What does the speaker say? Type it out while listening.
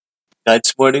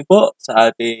God's morning po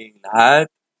sa ating lahat.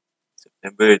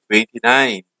 September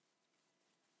 29.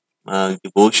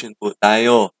 Mag-devotion po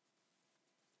tayo.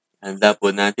 Handa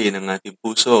po natin ang ating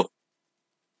puso,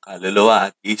 kaluluwa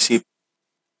at isip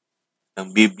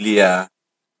ng Biblia,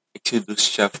 Exodus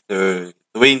chapter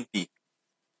 20.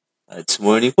 God's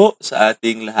morning po sa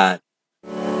ating lahat.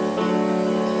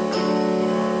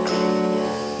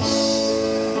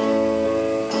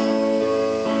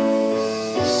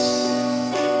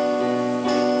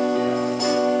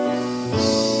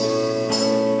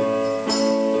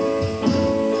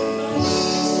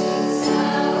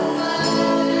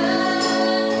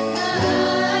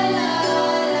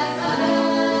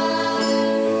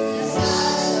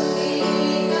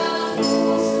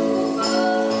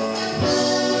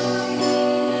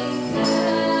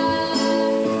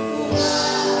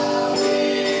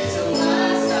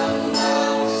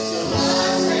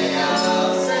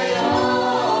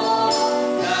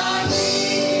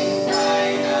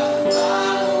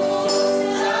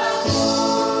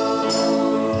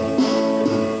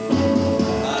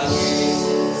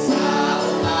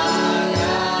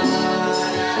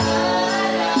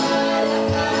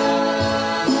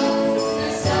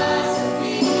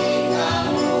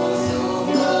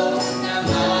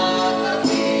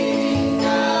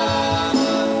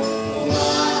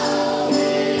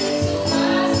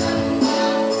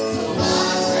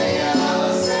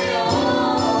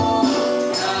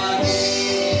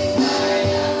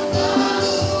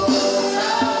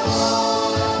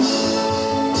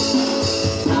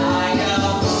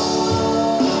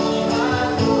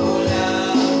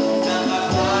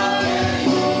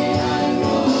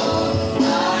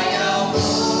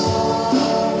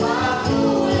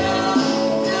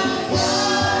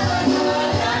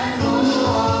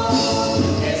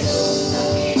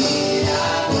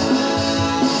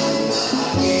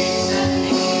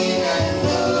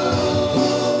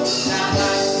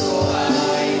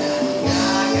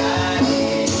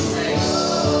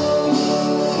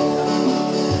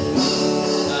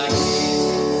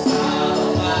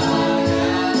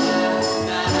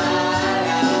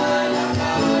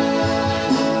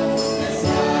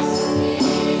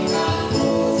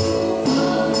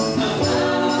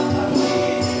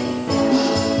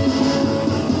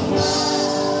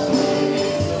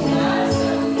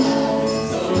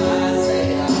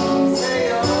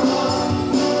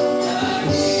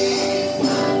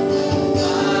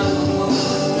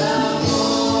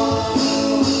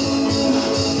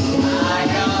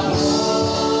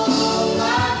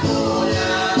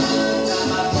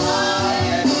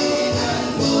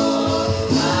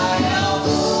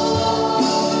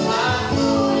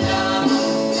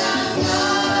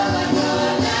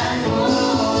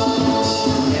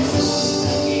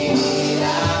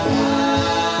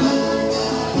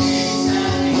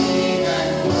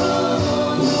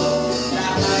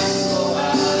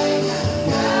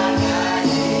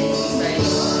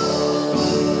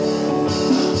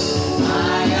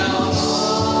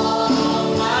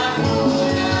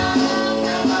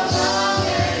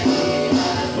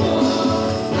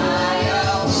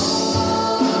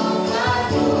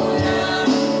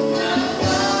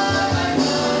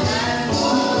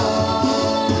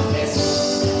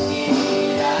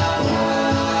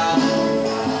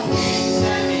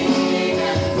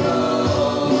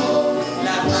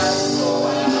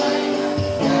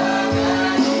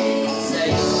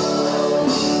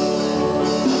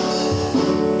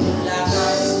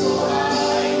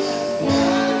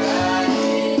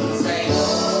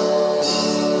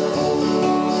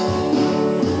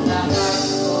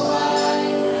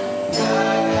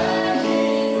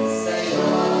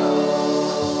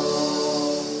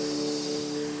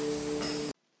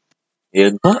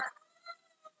 Ayan po.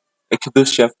 Exodus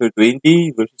chapter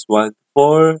 20, verses 1 to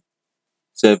 4,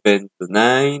 7 to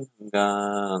 9,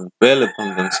 hanggang 12,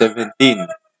 hanggang 17.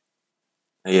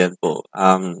 Ayan po,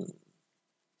 ang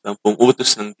 10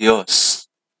 utos ng Diyos.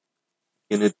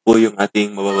 Yun po yung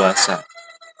ating mababasa.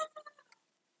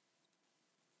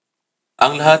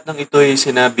 Ang lahat ng ito ay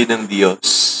sinabi ng Diyos.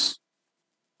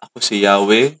 Ako si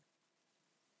Yahweh,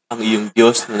 ang iyong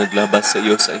Diyos na naglabas sa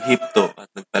iyo sa Ehipto at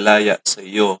nagpalaya sa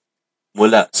iyo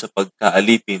mula sa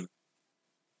pagkaalipin.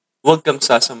 Huwag kang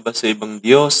sasamba sa ibang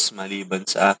Diyos maliban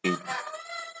sa akin.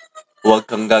 Huwag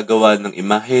kang gagawa ng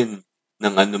imahen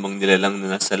ng anumang nilalang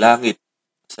na nasa langit,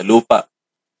 sa lupa,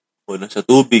 o nasa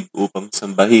tubig upang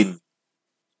sambahin.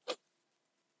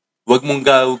 Huwag mong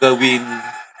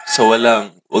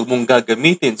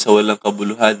gagamitin sa walang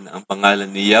kabuluhan ang pangalan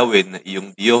ni Yahweh na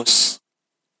iyong Diyos.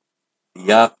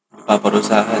 Tiyak,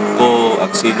 paparusahan ko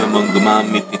ang sino mang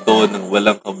gumamit ito ng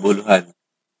walang kabuluhan.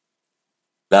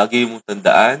 Lagi mong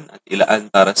tandaan at ilaan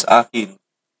para sa akin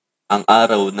ang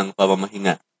araw ng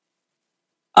pamamahinga.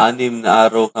 6 na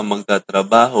araw kang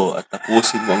magtatrabaho at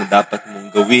tapusin mo ang dapat mong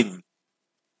gawin.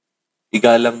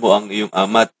 Igalang mo ang iyong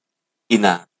ama't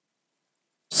ina.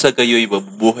 Sa gayo'y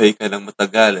mabubuhay ka ng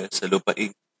matagal sa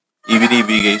lupaing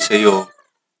ibinibigay sa iyo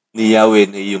ni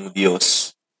Yahweh na iyong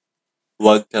Diyos.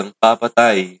 Huwag kang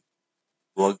papatay,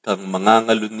 huwag kang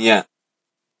mangangalunya,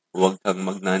 huwag kang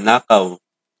magnanakaw,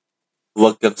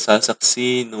 huwag kang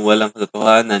sasaksi ng walang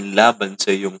katotohanan laban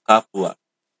sa iyong kapwa.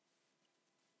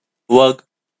 Huwag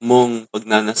mong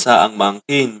pagnanasaang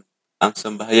maangkin ang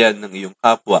sambahayan ng iyong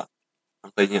kapwa,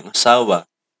 ang kanyang asawa,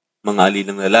 mga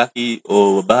alilang lalaki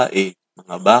o babae,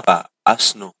 mga baka,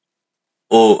 asno,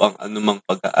 o ang anumang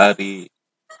pag-aari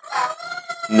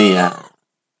niya.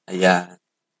 Ayan.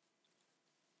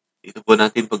 Dito po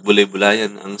natin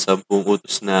pagbulay-bulayan ang 10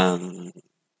 utos ng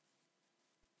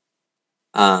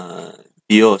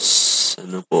Diyos.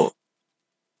 Ano po?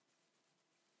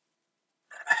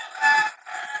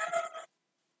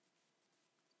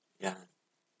 Yan.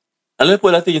 Alam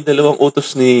po natin yung 2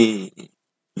 utos ni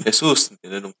Hesus.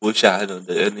 Tinanong po siya, ano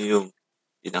yung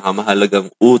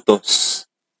pinakamahalagang utos.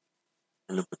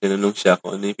 Ano po, tinanong siya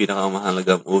kung ano yung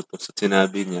pinakamahalagang utos. At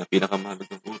sinabi niya,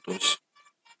 pinakamahalagang utos.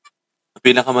 Ang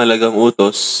pinakamahalagang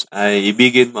utos ay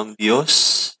ibigin mo ang Diyos.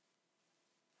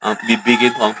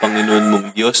 Bibigin mo ang Panginoon mong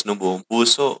Diyos ng buong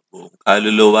puso, buong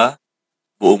kaluluwa,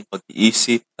 buong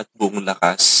pag-iisip, at buong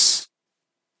lakas.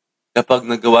 Kapag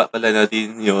nagawa pala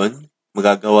natin yon,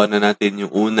 magagawa na natin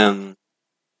yung unang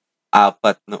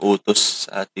 4 na utos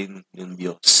sa atin ng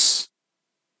Diyos.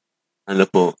 Ano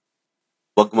po?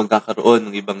 Huwag magkakaroon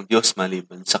ng ibang Diyos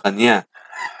maliban sa Kanya.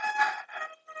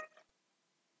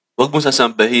 Huwag mo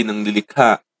sasambahin ng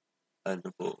nilikha.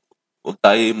 Ano po? Huwag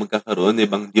tayo magkakaroon ng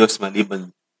ibang Diyos maliban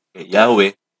kay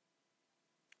Yahweh.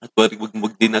 At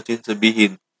huwag din natin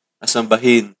sabihin,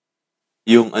 nasambahin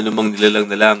yung anumang nilalang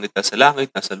na langit, nasa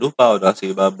langit, nasa lupa, o nasa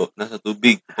ibabaw, nasa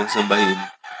tubig, upang sambahin.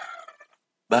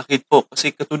 Bakit po?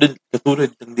 Kasi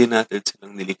katulad lang din natin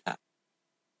silang nilikha.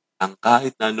 Ang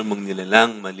kahit na anumang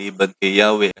nilalang maliban kay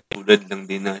Yahweh, katulad lang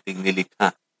din nating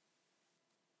nilikha.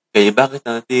 Kaya bakit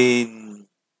natin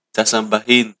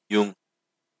sasambahin yung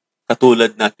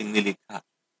katulad nating nilikha?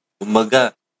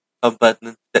 Umaga,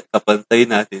 kapantay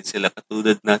natin sila,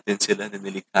 katulad natin sila na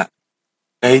nilikha.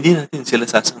 Kaya hindi natin sila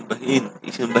sasambahin.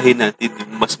 Isambahin natin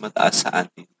yung mas mataas sa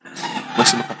atin,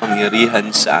 mas makapangyarihan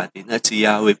sa atin, at si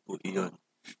Yahweh po iyon.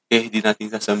 Kaya hindi natin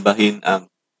sasambahin ang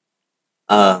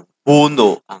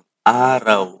puno, ang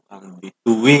araw, ang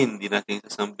bituin. Hindi natin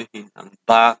sasambahin ang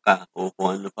baka o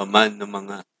kung ano pa man ng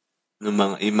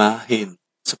mga imahen.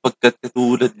 Sapagkat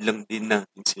katulad lang din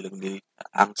natin silang nilikha.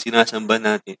 Ang sinasamba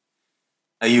natin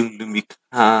ay yung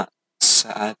lumikha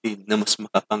sa atin na mas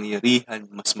makapangyarihan,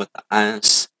 mas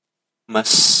mataas,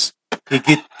 mas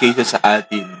higit kaysa sa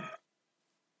atin.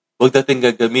 Huwag natin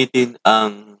gagamitin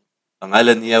ang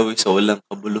pangalan ni Yahweh sa walang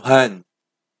kabuluhan.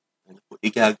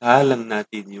 Igagalang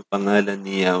natin yung pangalan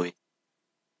ni Yahweh.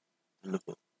 Ano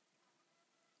po?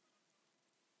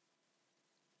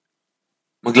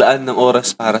 Maglaan ng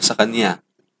oras para sa Kanya.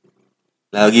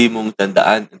 Lagi mong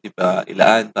tandaan at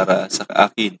ilaan para sa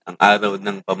akin ang araw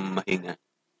ng pamamahinga.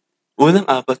 Unang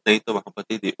 4 na ito, mga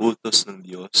kapatid, ay utos ng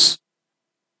Diyos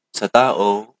sa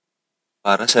tao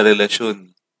para sa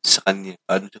relasyon sa Kanya.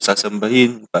 Paano siya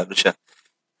sasambahin, paano siya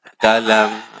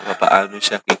galang, paano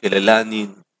siya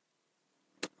kikilalanin,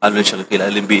 paano siya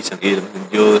kikilalin bilang ilang ng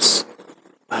Diyos,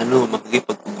 paano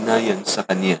makikipag-ugnayan sa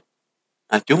Kanya.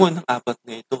 At yung unang 4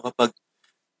 na ito, kapag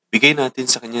bigay natin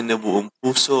sa Kanya na buong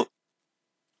puso,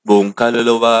 buong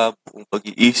kaluluwa, buong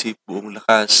pag-iisip, buong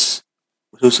lakas,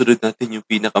 susunod natin yung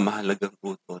pinakamahalagang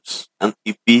utos, ang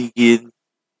ibigin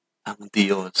ang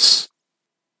Diyos.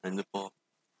 Ano po?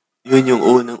 Yun yung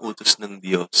unang utos ng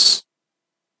Diyos.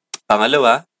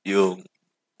 Pangalawa, yung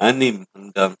 6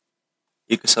 hanggang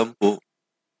 10.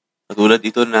 Katulad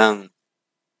ito ng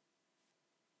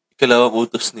 2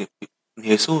 utos ni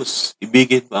Hesus.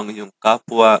 Ibigin mo ang iyong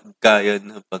kapwa gaya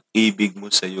ng pag-ibig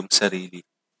mo sa iyong sarili.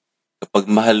 Kapag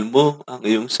mahal mo ang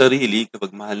iyong sarili,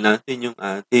 kapag mahal natin yung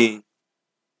ating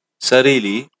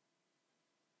sarili,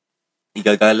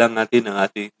 igagalang natin ang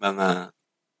ating mga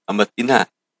ama't ina.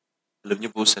 Alam niyo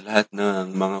po, sa lahat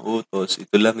ng mga utos,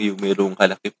 ito lang yung mayroong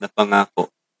kalakip na pangako.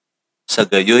 Sa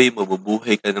gayo'y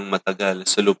mabubuhay ka ng matagal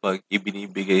sa lupang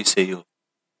ibinibigay sa iyo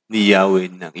ni Yahweh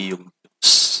ng iyong Diyos.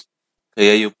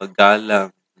 Kaya yung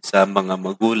paggalang sa mga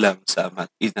magulang, sa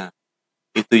ama't ina,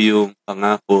 ito yung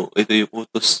pangako, ito yung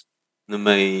utos na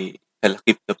may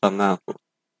kalakip na pangako.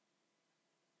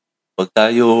 Huwag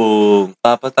tayong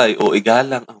papatay o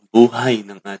igalang ang buhay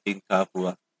ng ating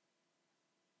kapwa.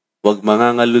 Huwag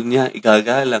mangangalunya,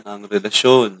 igagalang ang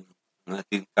relasyon ng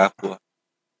ating kapwa.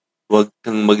 Huwag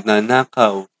kang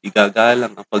magnanakaw,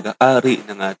 igagalang ang pag-aari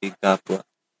ng ating kapwa.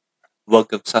 Huwag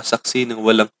kang sasaksi ng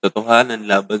walang katotohanan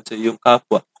laban sa iyong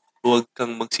kapwa. Huwag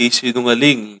kang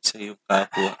magsisinungaling sa iyong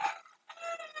kapwa.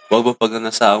 Huwag mo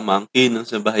pagnanasaang maangkin ng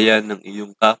sambahayan ng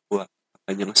iyong kapwa, ang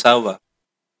kanyang asawa,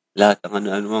 lahat ng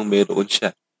ano-anumang meron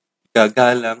siya.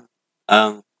 Igagalang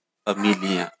ang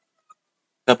pamilya.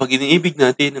 Kapag iniibig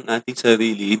natin ang ating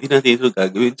sarili, hindi natin ito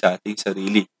gagawin sa ating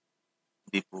sarili.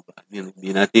 Hindi po ba?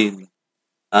 Hindi natin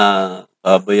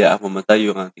pabayaan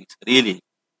mamatay yung ating sarili.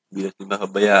 Hindi natin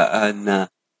makabayaan na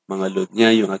mangalod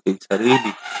niya yung ating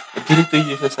sarili. At ganito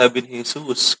yung sasabi ni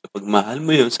Hesus, kapag mahal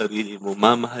mo yung sarili mo,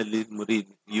 mamahalin mo rin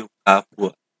yung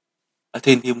kapwa. At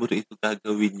hindi mo rin ito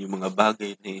gagawin yung mga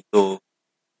bagay na ito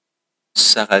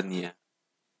sa Kanya.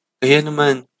 Kaya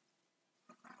naman,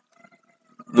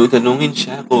 nung tanungin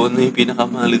siya kung ano yung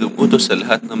pinakamahalagang utos sa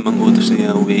lahat ng mga utos ni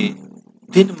Yahweh,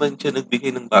 hindi naman siya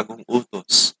nagbigay ng bagong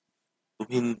utos. Kung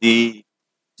hindi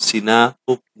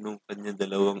sinakop nung kanyang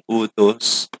 2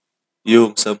 utos,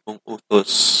 yung 10 utos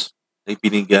ay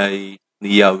binigay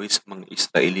ni Yahweh sa mga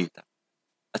Israelita.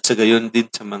 At sa gayon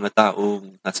din sa mga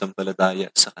taong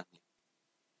nasampalataya sa Kanya.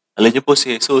 Alam niyo po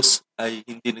si Jesus ay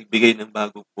hindi nagbigay ng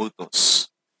bagong utos.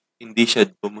 Hindi siya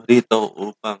pumarito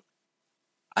upang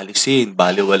alisin,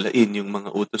 balewalain yung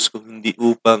mga utos kung hindi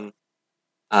upang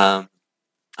um,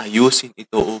 ayusin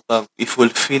ito, upang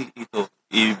i-fulfill ito,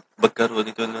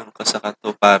 magkaroon ito ng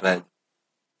kasakatuparan.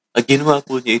 At ginawa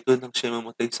po niya ito nang siya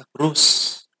mamatay sa krus.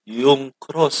 Yung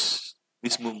cross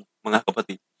mismo, mga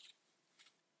kapatid.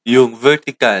 Yung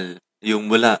vertical, yung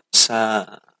mula sa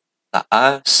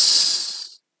taas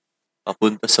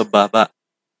papunta sa baba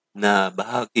na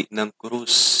bahagi ng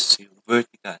krus, yung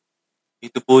vertical.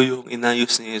 Ito po yung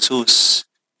inayos ni Jesus,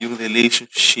 yung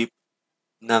relationship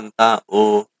ng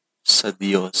tao sa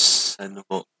Diyos. Ano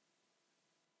po?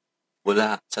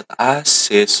 Mula sa taas,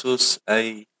 si Jesus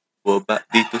ay baba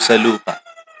dito sa lupa.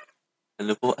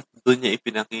 Ano po? At doon niya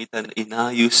ipinakita na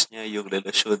inayos niya yung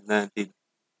relasyon natin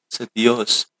sa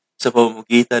Diyos sa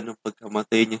pamamagitan ng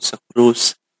pagkamatay niya sa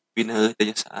krus. Pinakita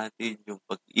niya sa atin yung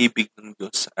pag-ibig ng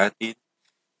Diyos sa atin.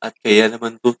 At kaya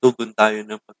naman tutugon tayo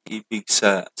ng pag-ibig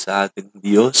sa ating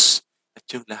Diyos. At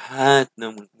yung lahat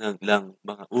ng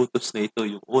mga utos na ito,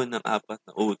 yung unang 4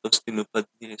 na utos, tinupad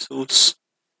ni Jesus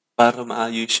para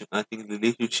maayos yung ating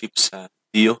relationship sa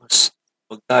Diyos.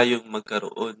 Huwag tayong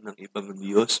magkaroon ng ibang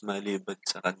Diyos maliban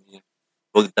sa Kanya.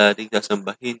 Huwag tayong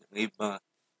sasambahin ang iba.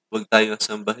 Huwag tayong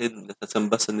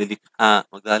sasamba sa nilikha.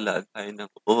 Maglalaan tayo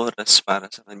ng oras para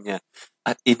sa Kanya.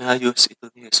 At inayos ito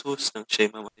ni Jesus nang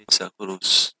siya'y mamatay sa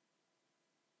krus.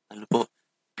 Ano po,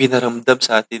 pinaramdam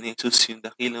sa atin ni Jesus yung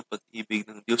dakilang pag-ibig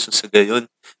ng Diyos. Sa gayon,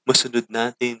 masunod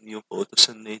natin yung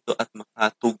pautusan na ito at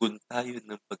makatugon tayo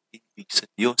ng pag-ibig sa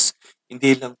Diyos.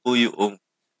 Hindi lamang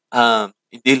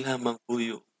po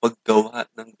yung paggawa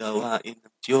ng gawain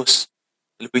ng Diyos.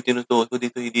 Ano po yung tinutukoy ko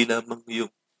dito, hindi lamang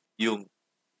yung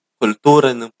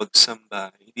kultura ng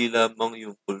pagsamba, hindi lamang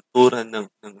yung kultura ng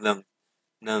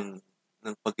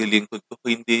ng paglilingkod ko,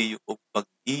 kundi yung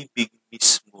pag-ibig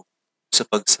mismo sa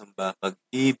pagsamba,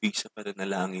 pag-ibig sa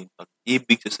pananalangin,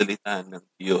 pag-ibig sa salita ng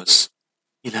Diyos.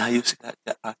 Inayos sa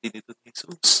atin ito ni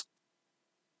Jesus.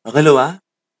 Pangalawa,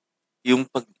 yung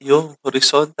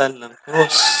horizontal ng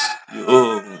cross,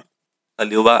 yung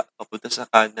kaliwa papunta sa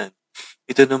kanan.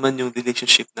 Ito naman yung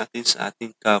relationship natin sa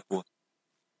ating kapwa.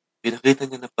 Pinakita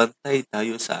niya na pantay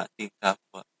tayo sa ating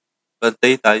kapwa.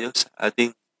 Pantay tayo sa ating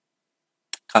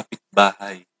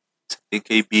kapitbahay, sa ating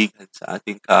kaibigan, sa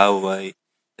ating kaaway.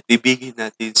 At ibigin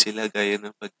natin sila gaya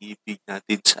ng pag-ibig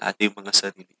natin sa ating mga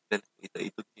sarili. Nakita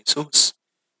ito ni Jesus.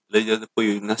 Alam niyo na po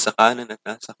yung nasa kanan at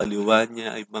nasa kaliwa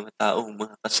niya ay mga taong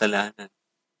mga kasalanan.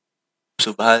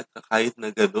 Subalit kahit na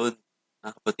gano'n,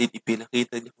 mga kapatid,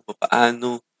 ipinakita niya kung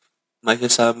paano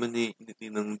maisasama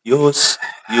ng Diyos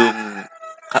yung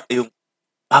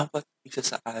bawat isa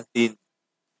sa atin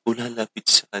kung lalapit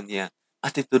sa Kanya.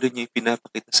 At ito rin yung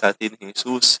pinapakita sa atin ni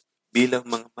Jesus bilang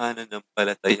mga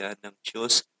mananampalataya ng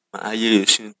Diyos.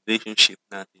 Maayos yung relationship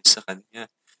natin sa Kanya.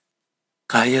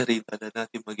 Kaya rin pala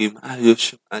natin maging maayos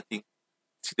yung ating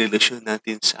relasyon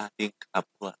natin sa ating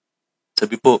kapwa.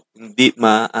 Sabi po, hindi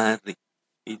maaari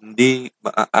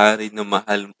na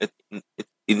mahal at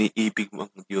iniibig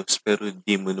mo ang Diyos pero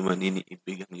hindi mo naman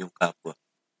iniibig ang iyong kapwa.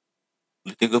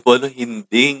 Ulitin ko po,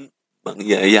 hindi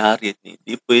mangyayari at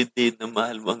hindi pwede na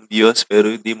mahal mo ang Diyos pero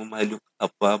hindi mo mahal yung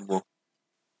kapwa mo.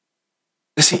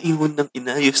 Kasi iyon nang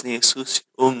inayos ni Jesus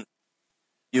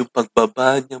yung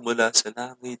pagbaba niya mula sa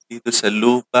langit dito sa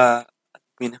lupa at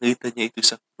pinakita niya ito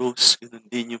sa krus, ganoon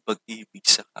din yung pag-ibig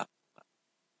sa kapwa.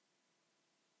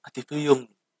 At ito yung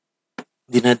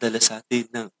dinadala sa atin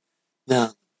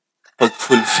ng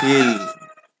pag-fulfill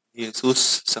ni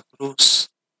Hesus sa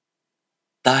krus.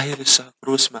 Dahil sa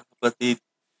krus, mga kapatid,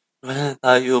 wala na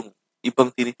tayong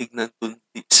ibang tinitignan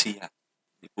kundi siya.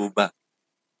 Di po ba?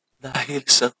 Dahil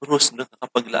sa krus,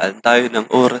 nakakapaglaan tayo ng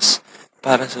oras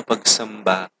para sa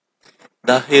pagsamba.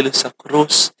 Dahil sa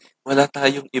krus, wala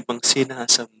tayong ibang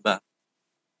sinasamba.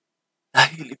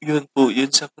 Dahil yun po, yun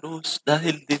sa krus.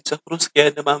 Dahil din sa krus,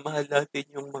 kaya namamahal natin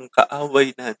yung mga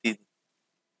kaaway natin.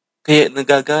 Kaya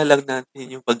nagagalang natin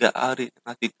yung pag-aari ng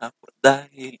ating kapwa.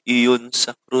 Dahil iyon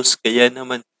sa krus, kaya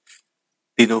naman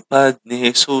tinupad ni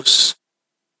Hesus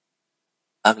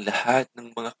ang lahat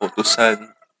ng mga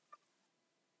kautusan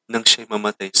nang siya'y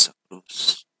mamatay sa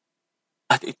krus.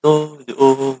 At ito,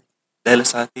 doon, dahil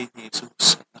sa atin ni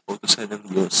Hesus at kautusan ng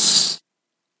Diyos,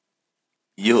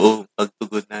 yung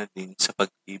pagtugon natin sa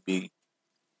pag-ibig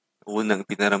na unang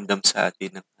pinaramdam sa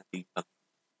atin ng ating Panginoon.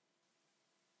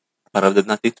 Paramdam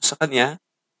natin ito sa Kanya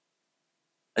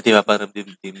at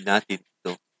ipaparamdam din natin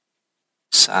ito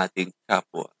sa ating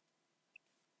kapwa.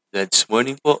 God's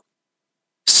morning po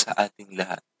sa ating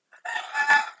lahat.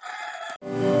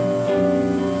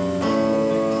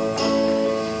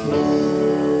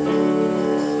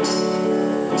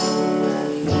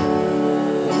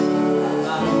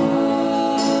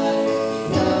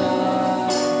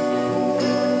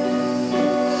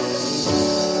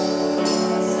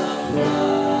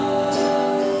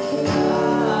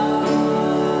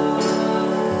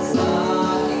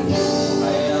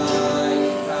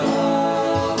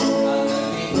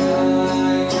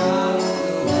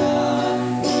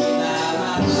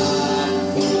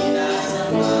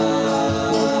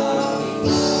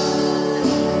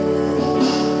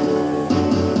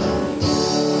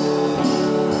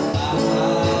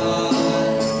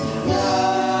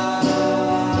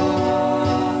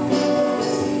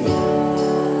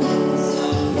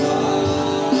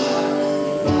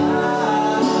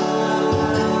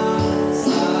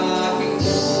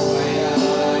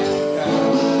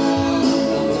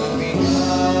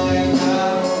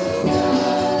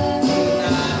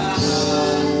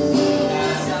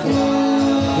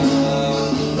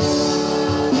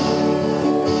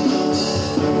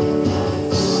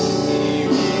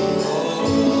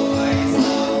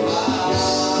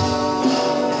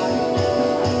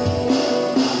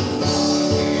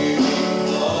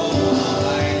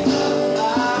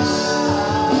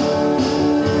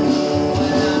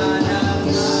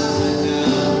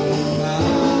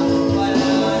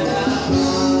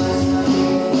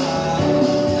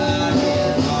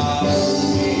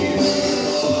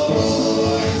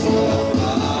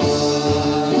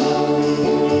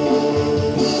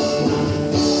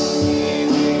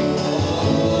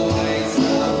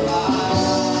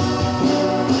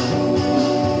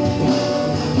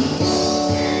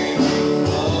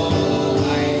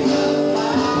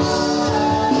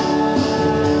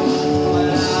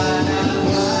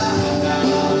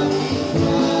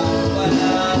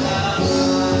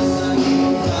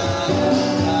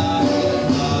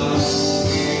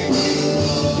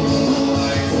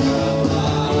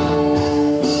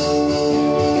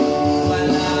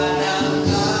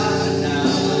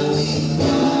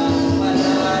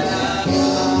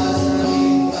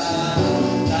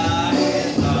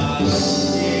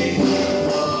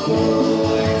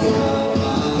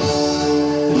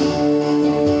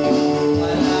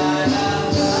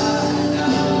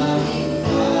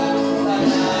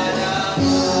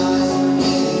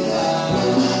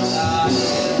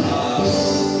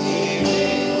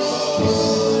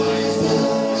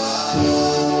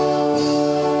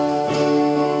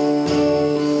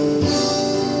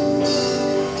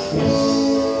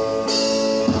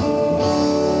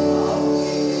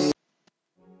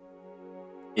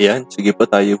 Ayan, sige po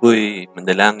tayo po'y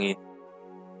manalangin.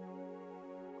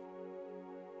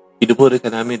 Pinupuri ka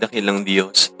namin dakilang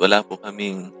Diyos. Wala po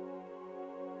kaming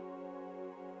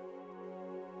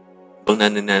ibang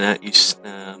nananais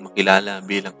na makilala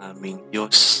bilang aming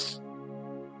Diyos.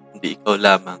 Hindi ikaw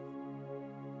lamang.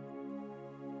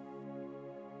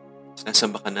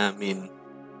 Sinasamba ka namin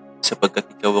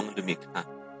sapagkat ikaw ang lumikha.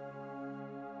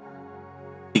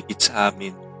 Higit sa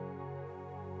amin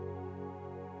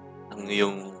ang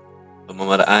iyong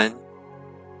pamamaraan,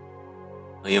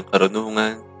 ang iyong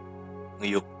karunungan, ang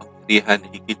iyong kapangyarihan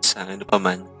higit sa ano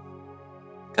paman,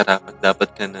 karapat dapat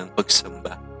ka ng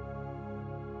pagsamba.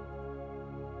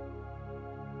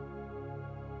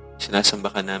 Sinasamba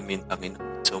ka namin,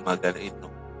 Panginoon, sa umaga na ito.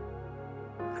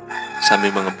 sa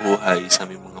aming mga buhay, sa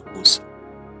aming mga puso.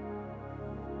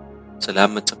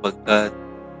 Salamat sapagkat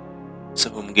sa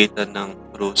pamamagitan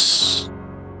ng krus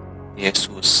ni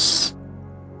Hesus,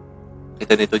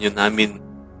 kita nito nyo namin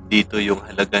dito yung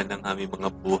halaga ng aming mga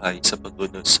buhay sa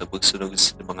pagsunod sa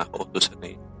mga kautusan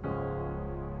na ito.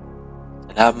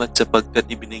 Salamat sapagkat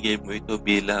ibinigay mo ito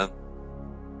bilang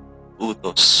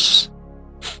utos.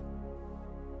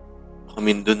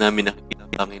 Kami doon namin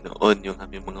nakikita, Panginoon, yung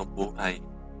aming mga buhay.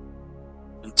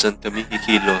 Kung saan kami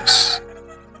kikilos,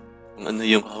 kung ano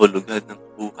yung kahulugan ng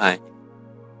buhay,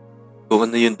 kung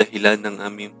ano yung dahilan ng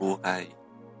aming buhay.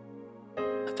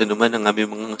 At ano man ang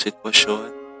aming mga sitwasyon,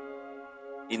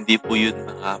 hindi po yun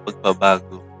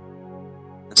makapagbabago.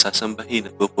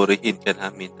 Nasasambahin at pupurihin ka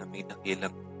namin, aming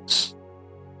dakilang Diyos.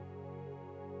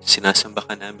 Sinasamba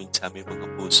ka namin sa aming mga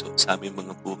puso, sa aming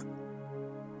mga buhay.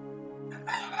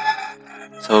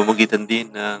 Sa pamamagitan din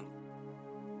ng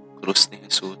krus ni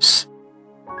Hesus,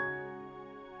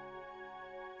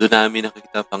 doon namin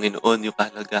nakikita, Panginoon, yung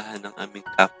kahalagahan ng aming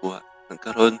kapwa.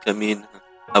 Nagkaroon kami ng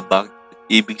habag at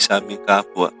ibig sa aming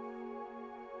kapwa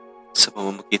sa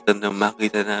pamamagitan ng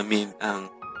makita namin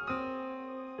ang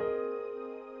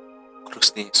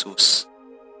krus ni Hesus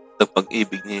at ang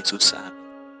pag-ibig ni Hesus sa amin.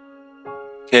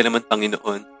 Kaya naman,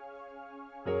 Panginoon,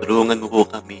 tulungan mo po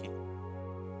kami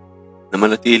na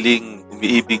manatiling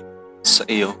umiibig sa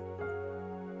iyo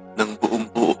ng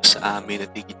buong buo sa amin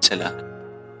at higit sa lahat.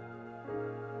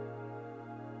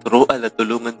 Turuan at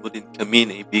tulungan mo din kami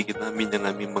na ibigin namin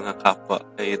ang aming mga kapwa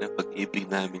kaya ng pag-ibig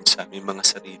namin sa aming mga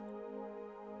sarili.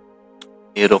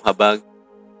 Mayroong habag,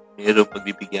 mayroong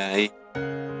pagbibigay,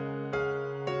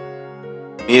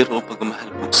 mayroong pagmamahal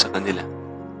po sa kanila.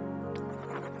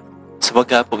 Sa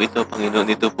pagkapong ito, Panginoon,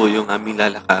 ito po yung aming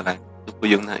lalakaran. Ito po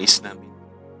yung nais namin.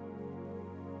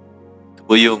 Ito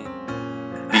po yung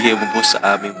bigay mo po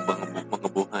sa aming mga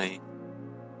buhay.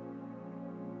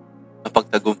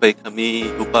 Napagtagumpay kami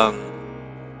upang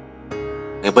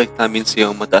nabalik namin sa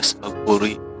iyong mataas na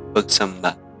pagpuri,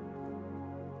 pagsamba.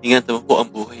 Ingatan mo po ang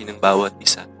buhay ng bawat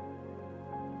isa.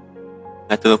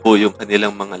 Ingatan mo po yung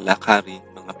kanilang mga lakarin,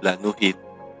 mga planuhin.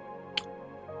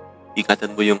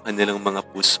 Ingatan mo yung kanilang mga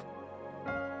puso.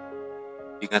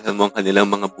 Ingatan mo ang kanilang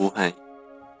mga buhay.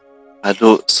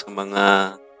 Lalo sa mga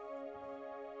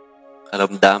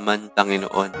karamdaman,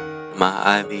 Panginoon, na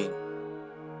maaaring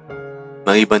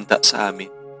maibanta sa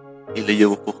amin.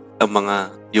 Ilayo po ang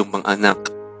yung mga anak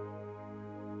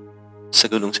sa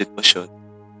ganung sitwasyon.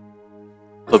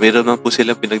 Kung meron man po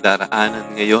silang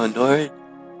pinagdaraanan ngayon, Lord,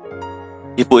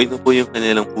 ipuin mo po yung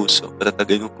kanilang puso,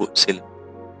 patatagin mo po sila.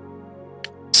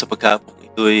 Sa pagkapong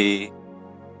ito ay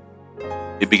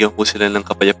bibigyan po sila ng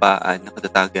kapayapaan na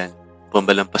katatagan,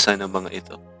 pambalampasan ng mga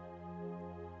ito.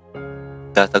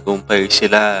 Tatagumpay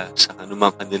sila sa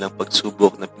anumang kanilang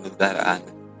pagsubok na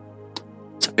pinagdaraanan.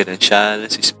 Sa pinansyal,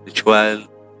 sa spiritual,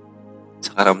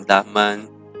 sa karamdaman,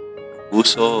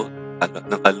 puso,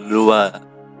 ng kaluluwa,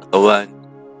 katawan.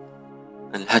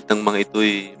 Ang lahat ng mga ito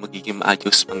ay magiging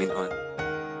maayos, Panginoon.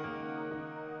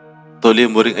 Tuloy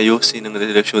mo ring ayusin ang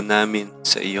relasyon namin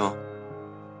sa iyo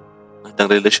at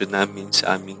ang relasyon namin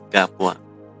sa aming kapwa.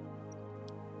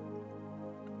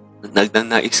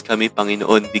 Nagnanais kami,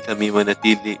 Panginoon, di kami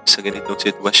manatili sa ganitong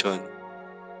sitwasyon.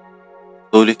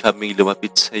 Patuloy kami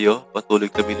lumapit sa iyo,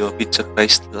 patuloy kami lumapit sa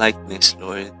Christ-likeness,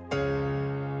 Lord.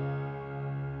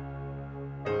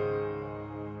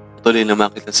 Patuloy na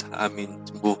makita sa amin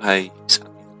buhay, sa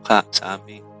aming mukha, sa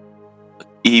aming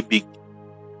pag-ibig.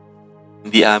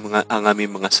 Hindi ang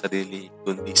aming mga sarili,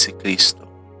 kundi si Kristo.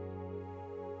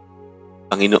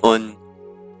 Panginoon,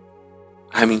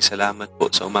 aming salamat po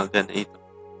sa umaga na ito.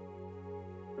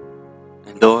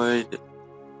 And Lord,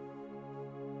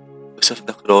 because of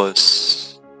the cross,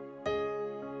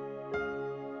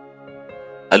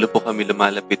 lalo po kami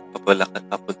lumalapit papalakad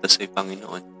papunta sa iyo,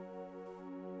 Panginoon.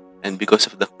 And because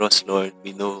of the cross, Lord,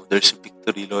 we know there's a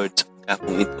victory, Lord, sa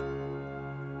pagkakong ito.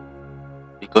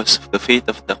 Because of the faith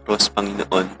of the cross,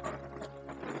 Panginoon,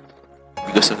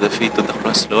 because of the faith of the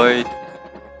cross, Lord,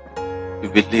 we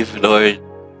believe, Lord,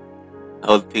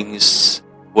 all things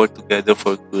work together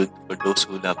for good for those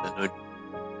who love the Lord.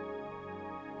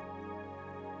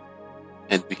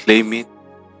 And we claim it.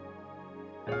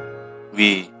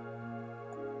 We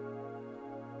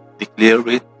declare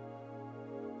it.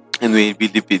 And we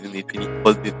believe in it. We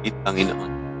hold in it,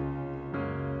 Panginoon.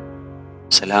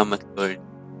 Salamat, Lord,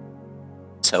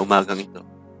 sa umagang ito.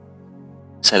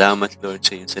 Salamat, Lord,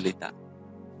 sa iyong salita.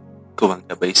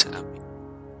 Kumangkabay sa amin.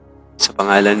 Sa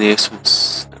pangalan ni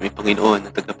Hesus, aming Panginoon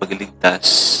at tagapagligtas.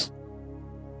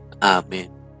 Amen.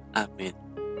 Amen.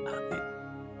 Amen.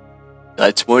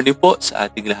 God's morning po sa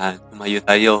ating lahat. Tumayo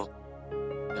tayo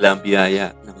Dala ang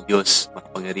biyaya ng Diyos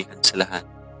makapangyarihan sa lahat.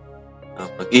 Ang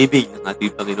pag-ibig ng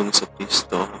ating Panginoong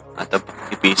Kristo at ang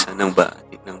pagkikipisan ng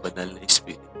ng banal na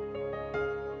Espiritu.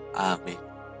 Amen.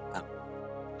 Amen.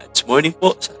 God's morning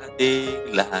po sa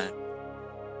ating lahat.